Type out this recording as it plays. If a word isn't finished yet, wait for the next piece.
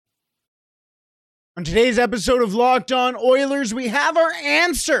On today's episode of Locked On Oilers, we have our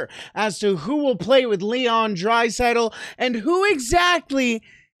answer as to who will play with Leon Draisaitl and who exactly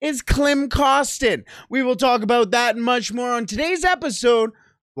is Klim Kostin. We will talk about that and much more on today's episode of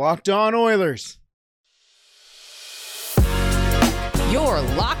Locked On Oilers. You're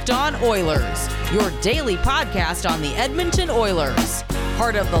Locked On Oilers, your daily podcast on the Edmonton Oilers.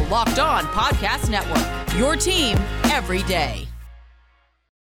 Part of the Locked On Podcast Network, your team every day.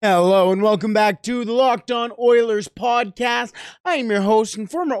 Hello and welcome back to the Locked On Oilers podcast. I am your host and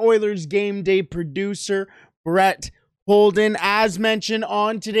former Oilers game day producer, Brett Holden. As mentioned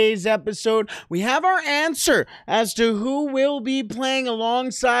on today's episode, we have our answer as to who will be playing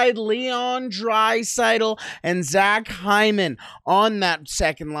alongside Leon Draisaitl and Zach Hyman on that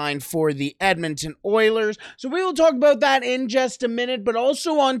second line for the Edmonton Oilers. So we will talk about that in just a minute, but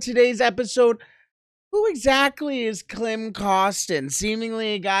also on today's episode, who exactly is Klim Kostin?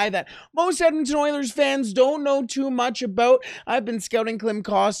 Seemingly a guy that most Edmonton Oilers fans don't know too much about. I've been scouting Klim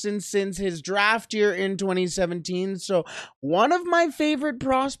Kostin since his draft year in 2017. So one of my favorite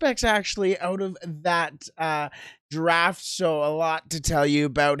prospects actually out of that draft. So a lot to tell you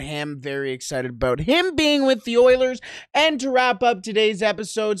about him. Very excited about him being with the Oilers. And to wrap up today's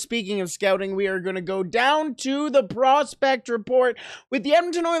episode, speaking of scouting, we are going to go down to the prospect report with the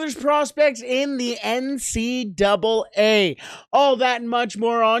Edmonton Oilers prospects in the NCAA. All that and much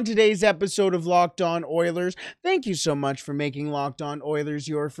more on today's episode of Locked On Oilers. Thank you so much for making Locked On Oilers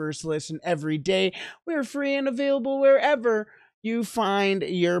your first listen every day. We're free and available wherever you find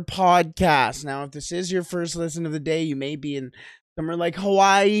your podcast. Now, if this is your first listen of the day, you may be in somewhere like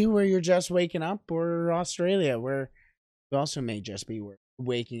Hawaii where you're just waking up, or Australia where you also may just be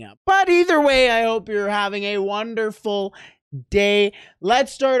waking up. But either way, I hope you're having a wonderful day.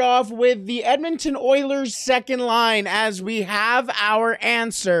 Let's start off with the Edmonton Oilers second line as we have our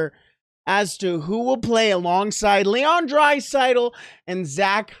answer as to who will play alongside Leon Draisaitl and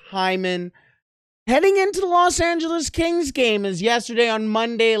Zach Hyman heading into the Los Angeles Kings game. As yesterday on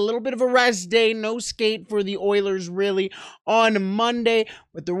Monday, a little bit of a rest day, no skate for the Oilers really on Monday,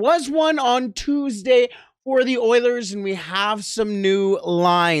 but there was one on Tuesday for the Oilers, and we have some new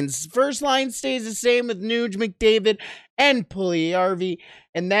lines. First line stays the same with Nuge, McDavid, and Puljujarvi,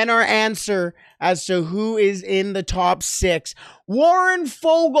 and then our answer as to who is in the top six. Warren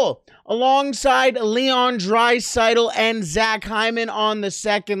Foegele alongside Leon Draisaitl and Zach Hyman on the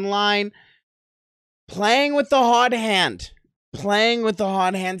second line. Playing with the hot hand, staying with the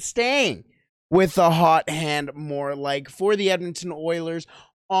hot hand more like for the Edmonton Oilers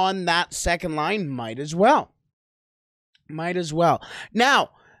on that second line. Might as well.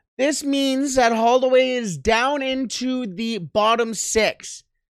 Now, this means that Holloway is down into the bottom six.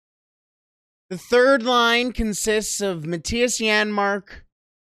 The third line consists of Mattias Janmark,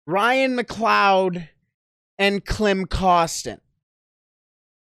 Ryan McLeod, and Klim Kostin.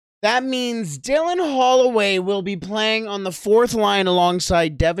 That means Dylan Holloway will be playing on the fourth line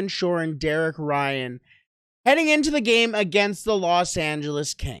alongside Devin Shore and Derek Ryan heading into the game against the Los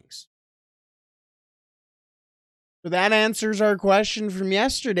Angeles Kings. So that answers our question from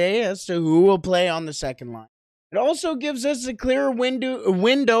yesterday as to who will play on the second line. It also gives us a clearer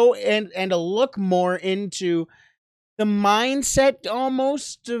window and a look more into the mindset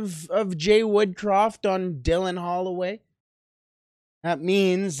almost of Jay Woodcroft on Dylan Holloway. That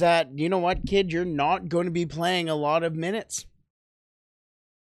means that, you know what, kid, you're not going to be playing a lot of minutes.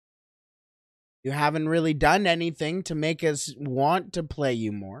 You haven't really done anything to make us want to play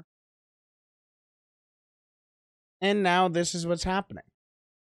you more. And now this is what's happening.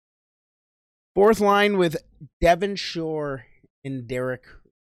 Fourth line with Devin Shore and Derek.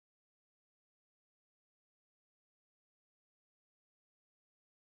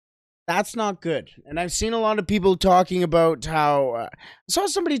 That's not good. And I've seen a lot of people talking about how I saw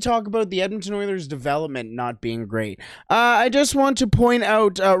somebody talk about the Edmonton Oilers development not being great. I just want to point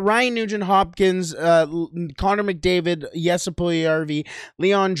out Ryan Nugent-Hopkins, Connor McDavid, Jesse Puljujarvi,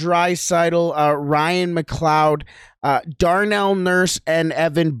 Leon Draisaitl, Ryan McLeod, Darnell Nurse, and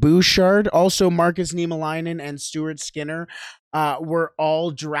Evan Bouchard. Also, Marcus Niemelainen and Stuart Skinner were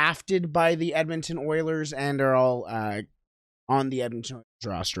all drafted by the Edmonton Oilers and are all on the Edmonton Oilers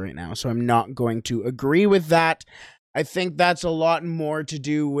roster right now. So I'm not going to agree with that. I think that's a lot more to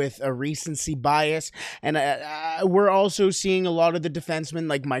do with a recency bias. And we're also seeing a lot of the defensemen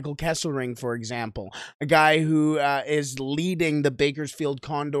like Michael Kesselring, for example, a guy who is leading the Bakersfield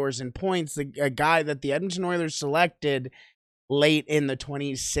Condors in points, a guy that the Edmonton Oilers selected late in the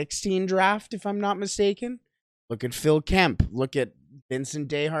 2016 draft, if I'm not mistaken. Look at Phil Kemp. Look at Vincent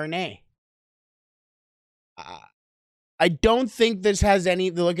Desharnais. I don't think this has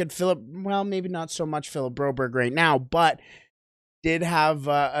any, look at Philip, well, maybe not so much Philip Broberg right now, but did have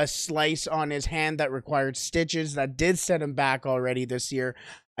a slice on his hand that required stitches that did set him back already this year.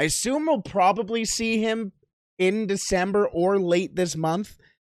 I assume we'll probably see him in December or late this month,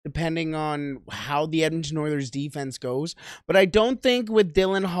 depending on how the Edmonton Oilers defense goes. But I don't think with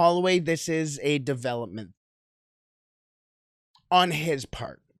Dylan Holloway, this is a development on his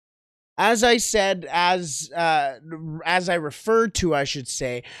part. As I said, as I referred to, I should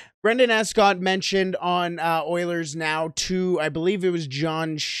say, Brendan Escott mentioned on Oilers Now to, I believe it was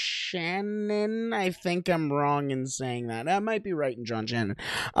John Shannon. I think I'm wrong in saying that. I might be right in John Shannon.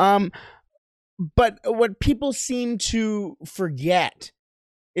 But what people seem to forget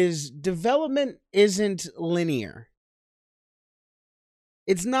is development isn't linear.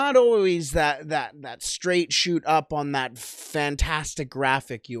 It's not always that straight shoot up on that fantastic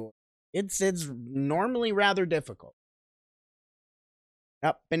graphic you. It's normally rather difficult.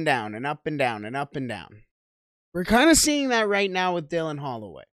 Up and down and up and down and up and down. We're kind of seeing that right now with Dylan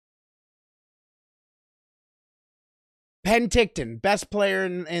Holloway. Penticton, best player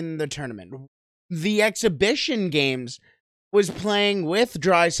in the tournament. The exhibition games was playing with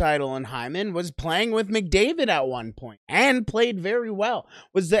Draisaitl and Hyman, was playing with McDavid at one point, and played very well.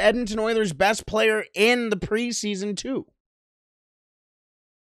 Was the Edmonton Oilers' best player in the preseason too.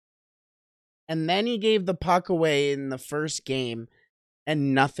 And then he gave the puck away in the first game,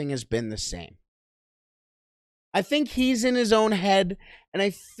 and nothing has been the same. I think he's in his own head, and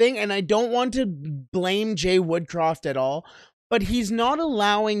I don't want to blame Jay Woodcroft at all, but he's not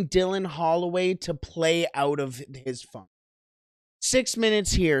allowing Dylan Holloway to play out of his funk. 6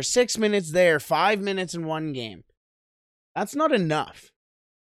 minutes here, 6 minutes there, 5 minutes in one game. That's not enough.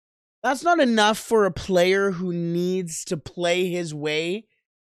 That's not enough for a player who needs to play his way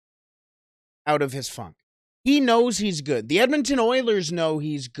out of his funk. He knows he's good. The Edmonton Oilers know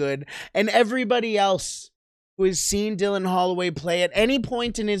he's good, and everybody else who has seen Dylan Holloway play at any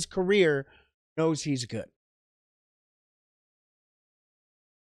point in his career knows he's good.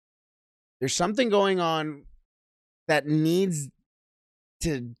 There's something going on that needs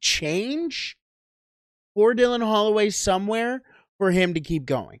to change for Dylan Holloway somewhere for him to keep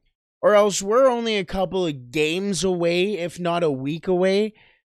going. Or else we're only a couple of games away, if not a week away,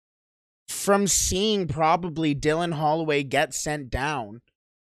 from seeing probably Dylan Holloway get sent down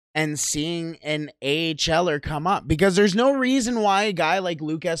and seeing an AHLer come up. Because there's no reason why a guy like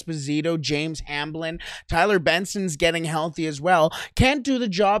Luke Esposito, James Hamblin, Tyler Benson's getting healthy as well, can't do the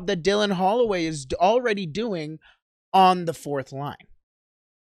job that Dylan Holloway is already doing on the fourth line.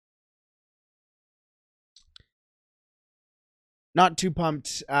 Not too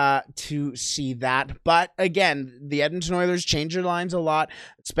pumped to see that. But again, the Edmonton Oilers change their lines a lot,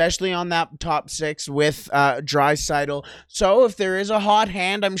 especially on that top six with Draisaitl. So if there is a hot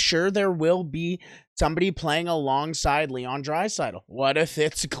hand, I'm sure there will be somebody playing alongside Leon Draisaitl. What if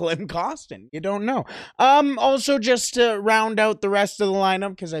it's Klim Kostin? You don't know. Also, just to round out the rest of the lineup,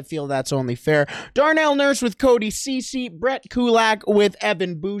 because I feel that's only fair, Darnell Nurse with Cody Ceci, Brett Kulak with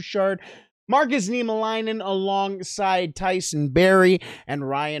Evan Bouchard, Marcus Niemelainen alongside Tyson Barrie, and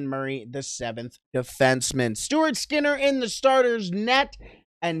Ryan Murray, the seventh defenseman. Stuart Skinner in the starter's net,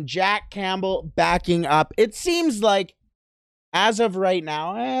 and Jack Campbell backing up. It seems like, as of right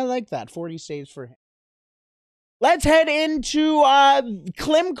now, I like that. 40 saves for him. Let's head into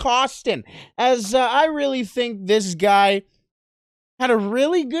Klim Kostin, as I really think this guy had a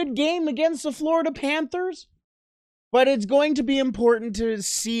really good game against the Florida Panthers. But it's going to be important to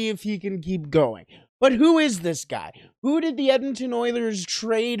see if he can keep going. But who is this guy? Who did the Edmonton Oilers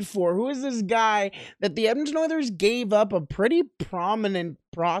trade for? Who is this guy that the Edmonton Oilers gave up a pretty prominent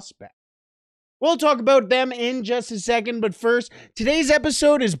prospect? We'll talk about them in just a second, but first, today's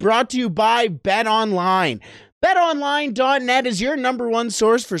episode is brought to you by BetOnline. BetOnline.net is your number one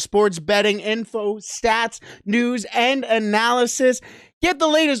source for sports betting info, stats, news, and analysis. Get the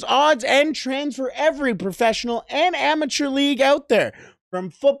latest odds and trends for every professional and amateur league out there. From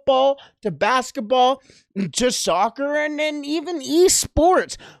football to basketball to soccer and even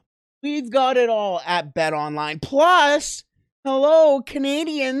esports. We've got it all at BetOnline. Plus, hello,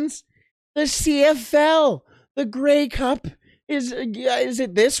 Canadians, the CFL, the Grey Cup. Is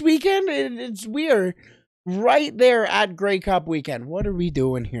it this weekend? It's weird. Right there at Grey Cup weekend. What are we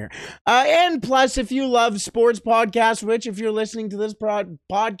doing here? And plus, if you love sports podcasts, which if you're listening to this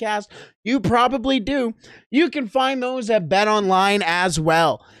podcast, you probably do, you can find those at BetOnline as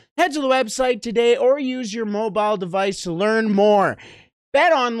well. Head to the website today or use your mobile device to learn more.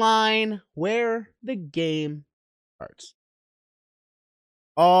 BetOnline, where the game starts.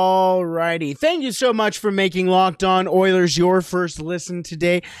 Alrighty. Thank you so much for making Locked On Oilers your first listen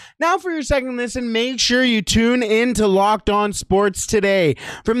today. Now for your second listen, make sure you tune in to Locked On Sports Today.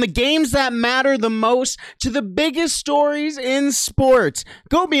 From the games that matter the most to the biggest stories in sports.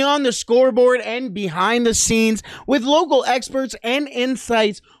 Go beyond the scoreboard and behind the scenes with local experts and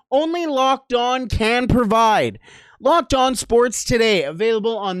insights only Locked On can provide. Locked On Sports Today,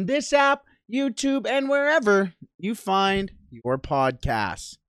 available on this app, YouTube, and wherever you find your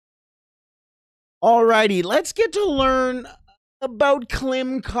podcasts. Alrighty, let's get to learn about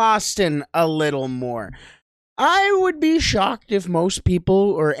Klim Kostin a little more. I would be shocked if most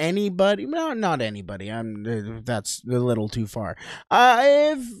people or anybody, not anybody, that's a little too far.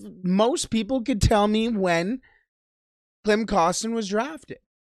 If most people could tell me when Klim Kostin was drafted.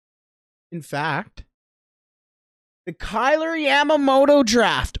 In fact, the Kailer Yamamoto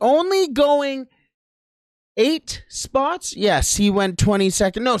draft, only going 8 spots? Yes, he went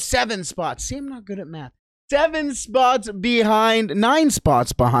 22nd. No, 7 spots. See, I'm not good at math. 9 spots behind.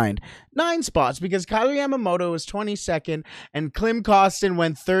 9 spots because Kailer Yamamoto was 22nd and Klim Kostin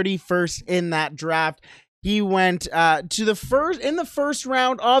went 31st in that draft. He went in the first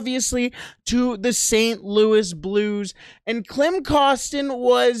round, obviously, to the St. Louis Blues. And Klim Kostin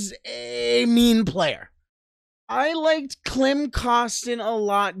was a mean player. I liked Klim Kostin a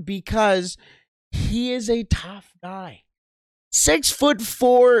lot because he is a tough guy.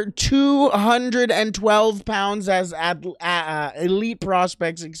 6'4", 212 pounds as Elite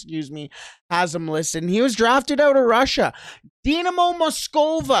Prospects, has him listed. And he was drafted out of Russia. Dynamo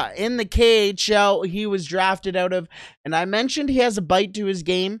Moscova in the KHL he was drafted out of. And I mentioned he has a bite to his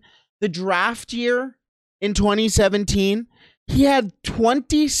game. The draft year in 2017, he had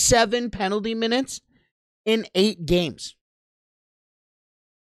 27 penalty minutes in 8 games.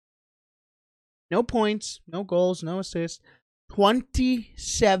 No points, no goals, no assists.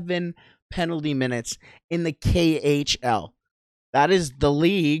 27 penalty minutes in the KHL. That is the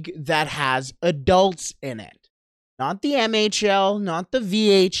league that has adults in it. Not the MHL, not the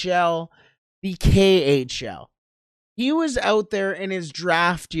VHL, the KHL. He was out there in his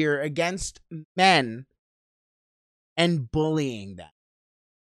draft year against men and bullying them.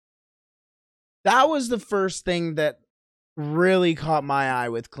 That was the first thing that really caught my eye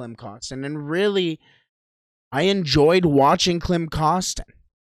with Klim Kostin, and really, I enjoyed watching Klim Kostin.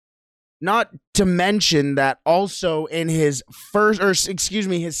 Not to mention that also in his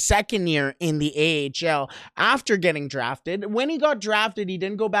his second year in the AHL after getting drafted. When he got drafted, he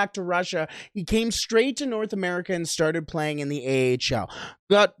didn't go back to Russia. He came straight to North America and started playing in the AHL.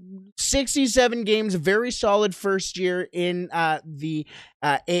 Got 67 games, very solid first year in the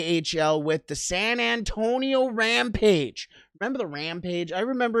AHL with the San Antonio Rampage. Remember the Rampage? I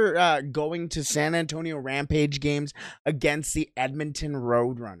remember going to San Antonio Rampage games against the Edmonton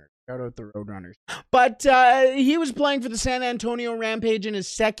Roadrunners. Shout out the Roadrunners. But he was playing for the San Antonio Rampage in his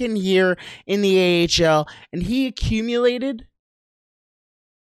second year in the AHL, and he accumulated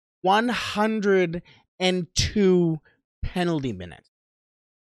 102 penalty minutes.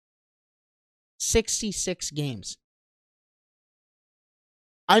 66 games.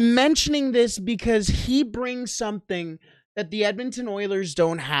 I'm mentioning this because he brings something that the Edmonton Oilers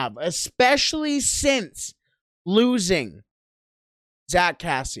don't have, especially since losing Zach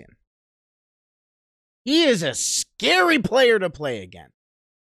Kassian. He is a scary player to play against.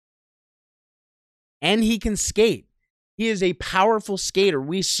 And he can skate. He is a powerful skater.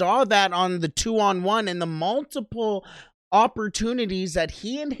 We saw that on the 2-on-1 and the multiple opportunities that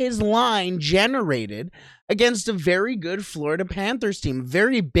he and his line generated against a very good Florida Panthers team.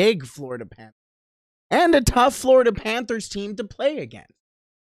 Very big Florida Panthers. And a tough Florida Panthers team to play against.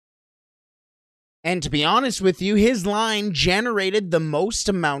 And to be honest with you, his line generated the most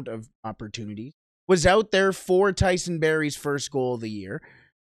amount of opportunities. Was out there for Tyson Barrie's first goal of the year.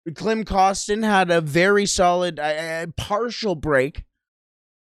 Klim Kostin had a very solid partial break.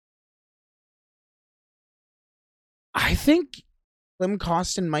 I think Klim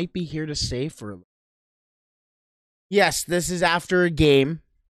Kostin might be here to stay for a little. Yes, this is after a game.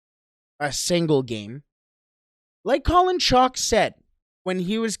 A single game. Like Colin Chalk said when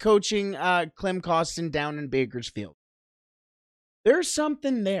he was coaching Klim Kostin down in Bakersfield. There's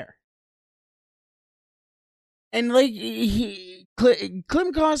something there. And like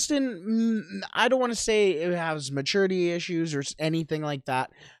Klim Kostin, I don't want to say it has maturity issues or anything like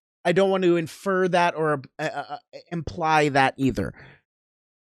that. I don't want to infer that or imply that either.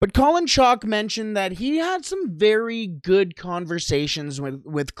 But Colin Chalk mentioned that he had some very good conversations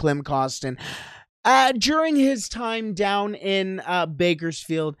with Klim Kostin during his time down in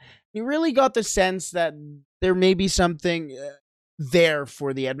Bakersfield. He really got the sense that there may be something there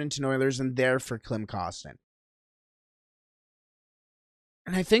for the Edmonton Oilers and there for Klim Kostin.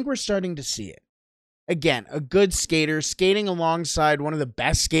 And I think we're starting to see it. Again, a good skater skating alongside one of the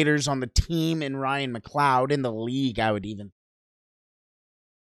best skaters on the team in Ryan McLeod, in the league, I would even.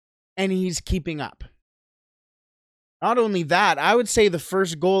 And he's keeping up. Not only that, I would say the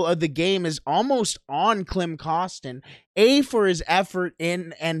first goal of the game is almost on Klim Kostin. For his effort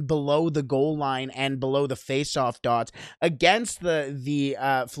in and below the goal line and below the faceoff dots against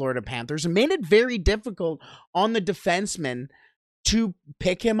the Florida Panthers, and made it very difficult on the defenseman to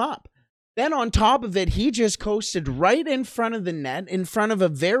pick him up. Then on top of it, he just coasted right in front of the net, in front of a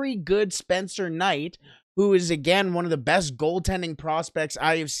very good Spencer Knight, who is, again, one of the best goaltending prospects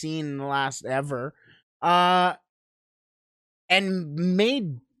I have seen in the last ever. And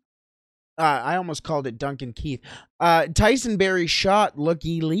made, I almost called it Duncan Keith, Tyson Barrie's shot look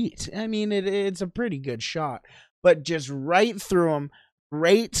elite. I mean, it's a pretty good shot, but just right through him.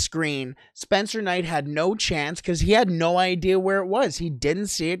 Great screen. Spencer Knight had no chance because he had no idea where it was. He didn't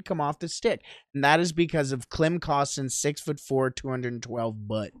see it come off the stick. And that is because of Klim Kostin's 6'4", 212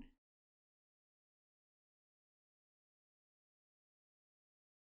 butt.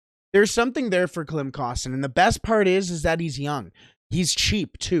 There's something there for Klim Kostin. And the best part is that he's young. He's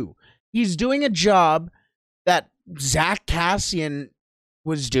cheap, too. He's doing a job that Zach Kassian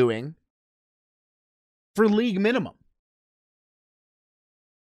was doing for league minimum.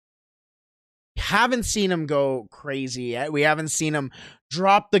 Haven't seen him go crazy yet. We haven't seen him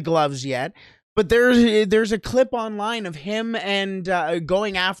drop the gloves yet. But there's a clip online of him and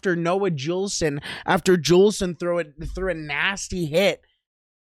going after Noah Juulsen after Juulsen threw a nasty hit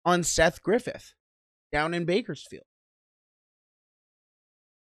on Seth Griffith down in Bakersfield.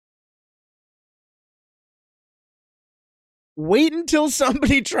 Wait until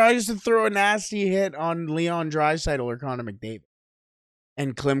somebody tries to throw a nasty hit on Leon Draisaitl or Connor McDavid.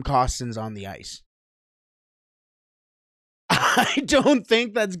 And Klim Kostin's on the ice. I don't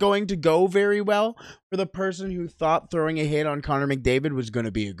think that's going to go very well for the person who thought throwing a hit on Connor McDavid was going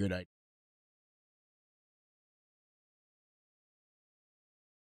to be a good idea.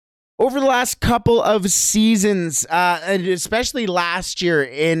 Over the last couple of seasons, and especially last year,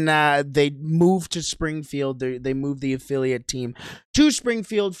 they moved to Springfield. They moved the affiliate team to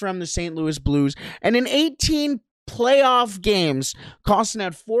Springfield from the St. Louis Blues. And in 18 playoff games, Kostin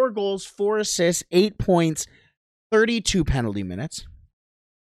had 4 goals, 4 assists, 8 points, 32 penalty minutes.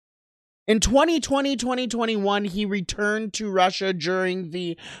 In 2020-2021, he returned to Russia during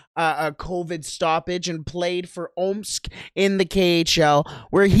the COVID stoppage and played for Omsk in the KHL,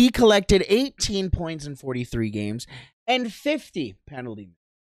 where he collected 18 points in 43 games and 50 penalty minutes.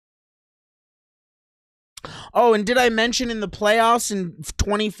 Oh, and did I mention in the playoffs in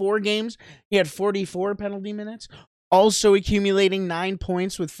 24 games, he had 44 penalty minutes, also accumulating 9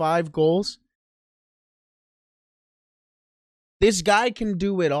 points with 5 goals? This guy can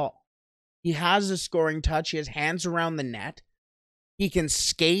do it all. He has a scoring touch. He has hands around the net. He can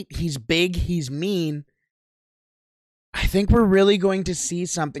skate. He's big. He's mean. I think we're really going to see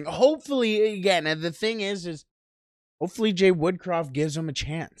something. Hopefully, again, and the thing is hopefully Jay Woodcroft gives him a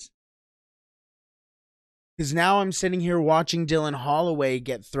chance. Because now I'm sitting here watching Dylan Holloway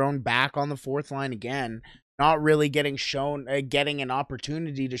get thrown back on the 4th line again, not really getting an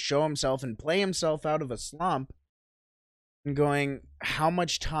opportunity to show himself and play himself out of a slump. And going, how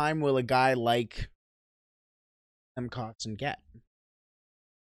much time will a guy like Klim Kostin get?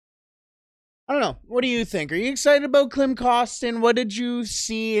 I don't know. What do you think? Are you excited about Klim Kostin? What did you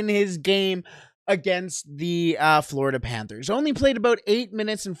see in his game against the Florida Panthers? Only played about 8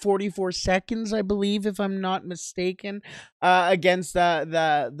 minutes and 44 seconds, I believe, if I'm not mistaken, against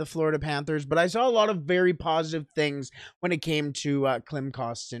the Florida Panthers. But I saw a lot of very positive things when it came to Klim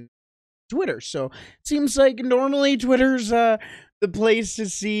Kostin. Twitter. So it seems like normally Twitter's the place to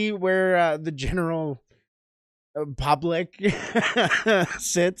see where the general public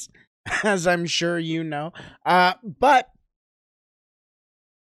sits, as I'm sure you know. But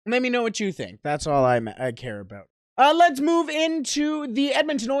let me know what you think. That's all I care about. Let's move into the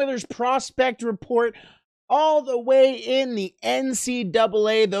Edmonton Oilers prospect report. All the way in the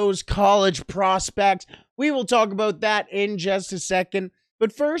NCAA, those college prospects. We will talk about that in just a second.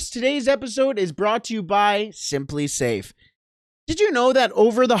 But first, today's episode is brought to you by Simply Safe. Did you know that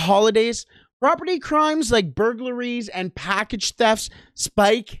over the holidays, property crimes like burglaries and package thefts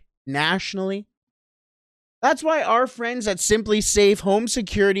spike nationally? That's why our friends at Simply Safe Home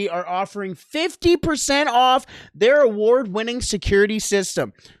Security are offering 50% off their award-winning security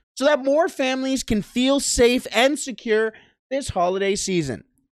system so that more families can feel safe and secure this holiday season.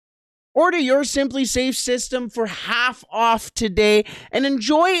 Order your Simply Safe system for half off today and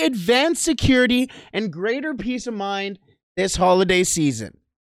enjoy advanced security and greater peace of mind this holiday season.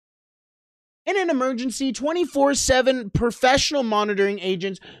 In an emergency, 24/7 professional monitoring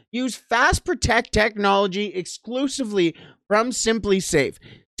agents use Fast Protect technology exclusively from Simply Safe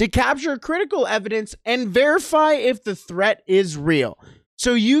to capture critical evidence and verify if the threat is real,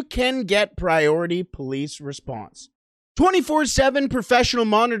 so you can get priority police response. 24/7 professional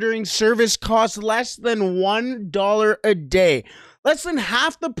monitoring service costs less than $1 a day, less than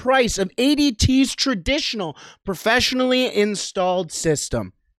half the price of ADT's traditional professionally installed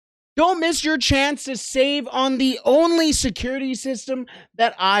system. Don't miss your chance to save on the only security system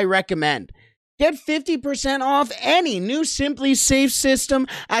that I recommend. Get 50% off any new Simply Safe system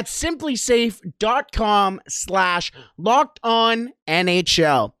at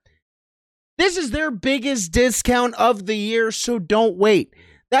simplysafe.com/lockedonnhl. This is their biggest discount of the year, so don't wait.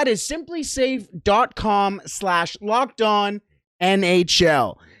 That is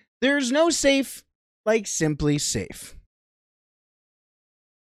simplysafe.com/lockedonnhl. There's no safe like Simply Safe.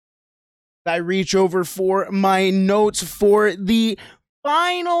 I reach over for my notes for the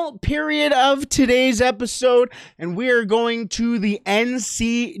final period of today's episode, and we are going to the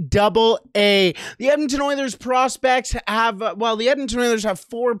NCAA. The Edmonton Oilers prospects have, the Edmonton Oilers have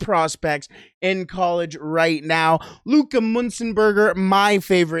 4 prospects in college right now. Luka Munzenberger, my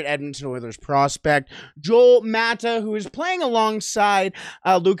favorite Edmonton Oilers prospect. Joel Mata, who is playing alongside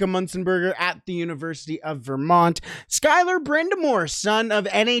Luka Munzenberger at the University of Vermont. Skylar Brind'Amour, son of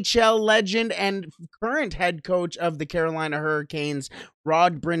NHL legend and current head coach of the Carolina Hurricanes,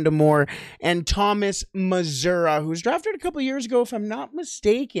 Rod Brind'Amour, and Thomas Mazura, who was drafted a couple years ago, if I'm not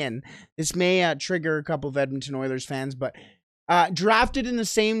mistaken. This may trigger a couple of Edmonton Oilers fans, but drafted in the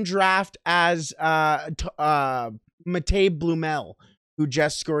same draft as Matej Blumel, who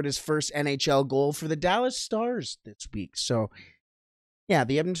just scored his first NHL goal for the Dallas Stars this week. So, yeah,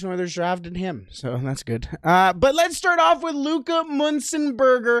 the Edmonton Oilers drafted him, so that's good. But let's start off with Luka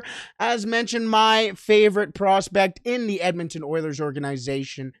Munzenberger, as mentioned, my favorite prospect in the Edmonton Oilers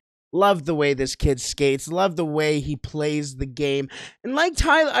organization. Love the way this kid skates. Love the way he plays the game. And like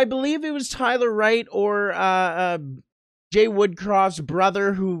Tyler, I believe it was Tyler Wright or Jay Woodcroft's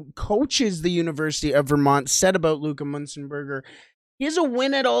brother, who coaches the University of Vermont, said about Luka Munzenberger, he's a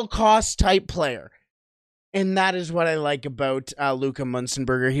win-at-all-costs type player. And that is what I like about Luka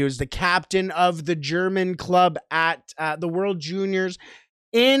Munzenberger. He was the captain of the German club at the World Juniors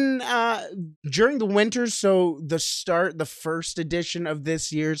during the winter. So the first edition of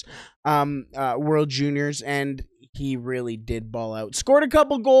this year's World Juniors, and he really did ball out. Scored a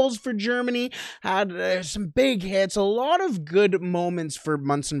couple goals for Germany, had some big hits, a lot of good moments for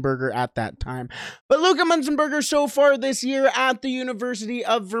Munzenberger at that time. But Luka Munzenberger so far this year at the University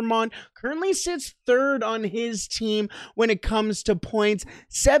of Vermont currently sits 3rd on his team when it comes to points.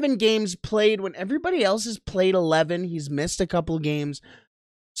 7 games played when everybody else has played 11. He's missed a couple games.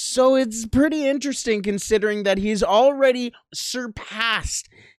 So it's pretty interesting considering that he's already surpassed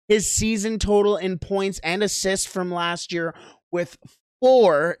his season total in points and assists from last year with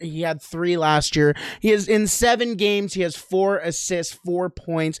 4. He had 3 last year. He is in 7 games. He has 4 assists, 4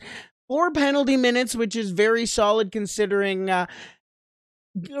 points, 4 penalty minutes, which is very solid considering a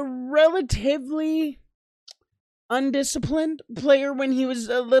relatively undisciplined player when he was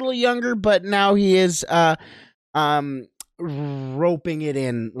a little younger, but now he is roping it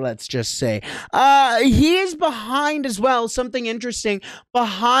in, let's just say. He is behind as well, something interesting,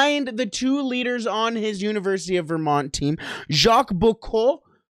 behind the 2 leaders on his University of Vermont team. Jacques Bocot,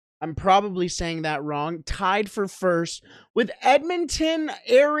 I'm probably saying that wrong, tied for first with Edmonton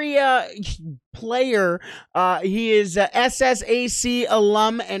area player. He is a SSAC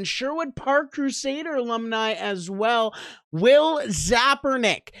alum and Sherwood Park Crusader alumni as well, Will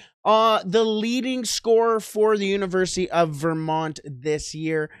Zapernick. The leading scorer for the University of Vermont this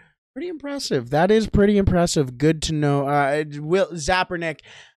year. Pretty impressive. That is pretty impressive. Good to know. Will Zapernick,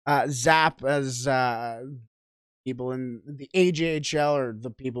 Zap, as people in the AJHL or the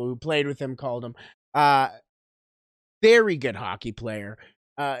people who played with him called him. Very good hockey player.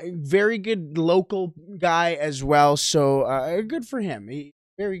 Very good local guy as well. So good for him.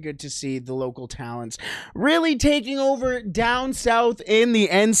 Very good to see the local talents really taking over down south in the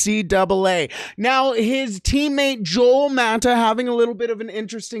NCAA. Now, his teammate Joel Mata having a little bit of an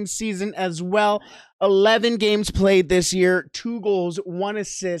interesting season as well. 11 games played this year, 2 goals, 1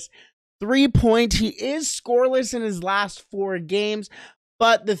 assist, 3 points. He is scoreless in his last 4 games.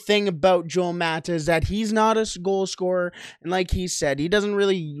 But the thing about Joel Mata is that he's not a goal scorer. And like he said, he doesn't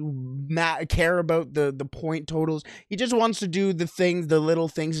really care about the point totals. He just wants to do the little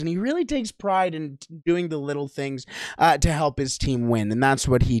things, and he really takes pride in doing the little things to help his team win, and that's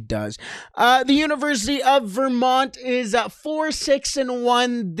what he does. The University of Vermont is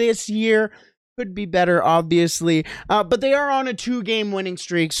 4-6-1 this year. Could be better, obviously, but they are on a 2-game winning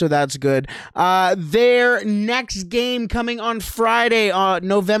streak, so that's good. Their next game coming on Friday,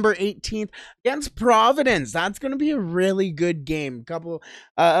 November 18th, against Providence. That's going to be a really good game. A couple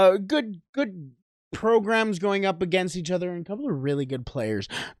good programs going up against each other, and a couple of really good players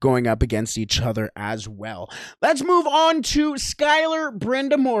going up against each other as well. Let's move on to Skylar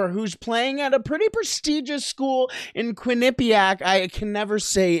Brindamore, who's playing at a pretty prestigious school in Quinnipiac. I can never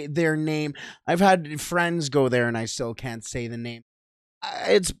say their name. I've had friends go there and I still can't say the name.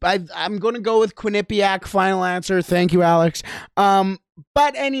 I'm going to go with Quinnipiac. Final answer. Thank you, Alex.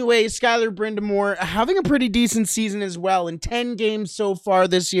 But anyway, Skylar Brindamore having a pretty decent season as well. In 10 games so far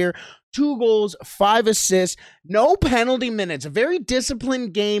this year, 2 goals, 5 assists, no penalty minutes. A very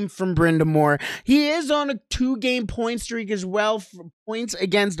disciplined game from Brindamore. He is on a 2-game point streak as well, for points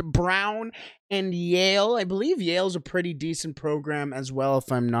against Brown and Yale. I believe Yale's a pretty decent program as well, if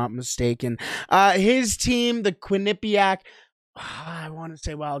I'm not mistaken. His team, the Quinnipiac, I want to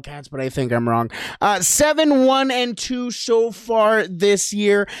say Wildcats, but I think I'm wrong. 7-1-2 so far this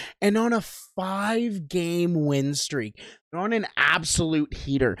year, and on a 5-game win streak. They're on an absolute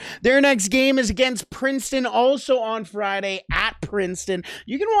heater. Their next game is against Princeton, also on Friday at Princeton.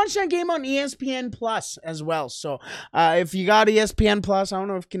 You can watch that game on ESPN Plus as well. So if you got ESPN Plus, I don't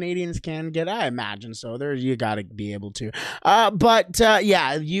know if Canadians can get. I imagine so. There, you got to be able to. But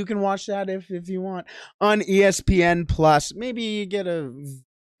yeah, you can watch that if you want on ESPN Plus. Maybe you get a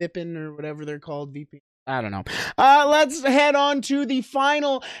VPN or whatever they're called, VPN. I don't know. Let's head on to the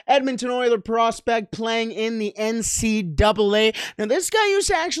final Edmonton Oiler prospect playing in the NCAA. Now, this guy used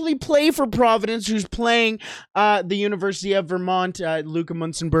to actually play for Providence, who's playing the University of Vermont, Luca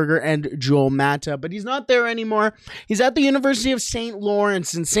Munzenberger and Joel Mata, but he's not there anymore. He's at the University of St.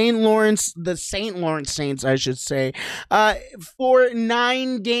 Lawrence, and the St. Lawrence Saints, I should say, for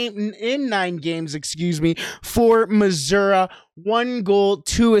 9 games, for Missouri. 1 goal,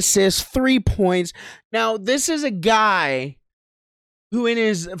 2 assists, 3 points. Now, this is a guy who in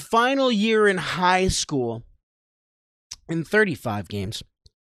his final year in high school, in 35 games,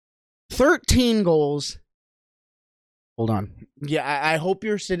 13 goals. Hold on. Yeah, I hope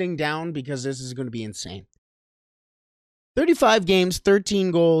you're sitting down because this is going to be insane. 35 games,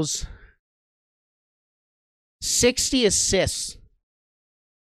 13 goals, 60 assists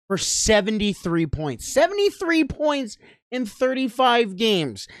for 73 points. 73 points in 35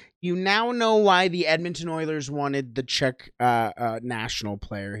 games. You now know why the Edmonton Oilers wanted the Czech national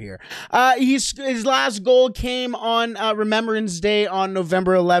player here. His last goal came on Remembrance Day on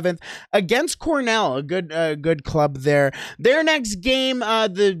November 11th against Cornell, a good club there. Their next game,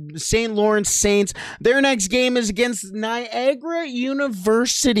 the St. Lawrence Saints, their next game is against Niagara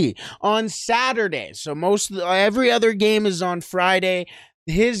University on Saturday. So every other game is on Friday.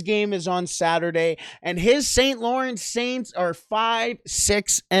 His game is on Saturday, and his St. Lawrence Saints are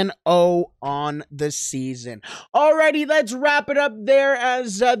 5-6-0 on the season. Alrighty, let's wrap it up there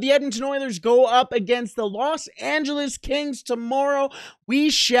as the Edmonton Oilers go up against the Los Angeles Kings tomorrow.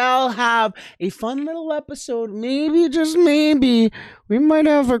 We shall have a fun little episode. Maybe, just maybe, we might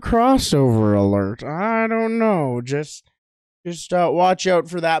have a crossover alert. I don't know. Just watch out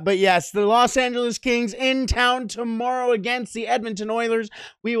for that. But yes, the Los Angeles Kings in town tomorrow against the Edmonton Oilers.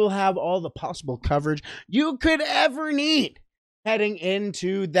 We will have all the possible coverage you could ever need heading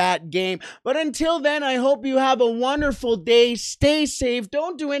into that game. But until then, I hope you have a wonderful day. Stay safe.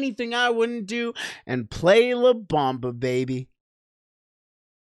 Don't do anything I wouldn't do. And play La Bamba, baby.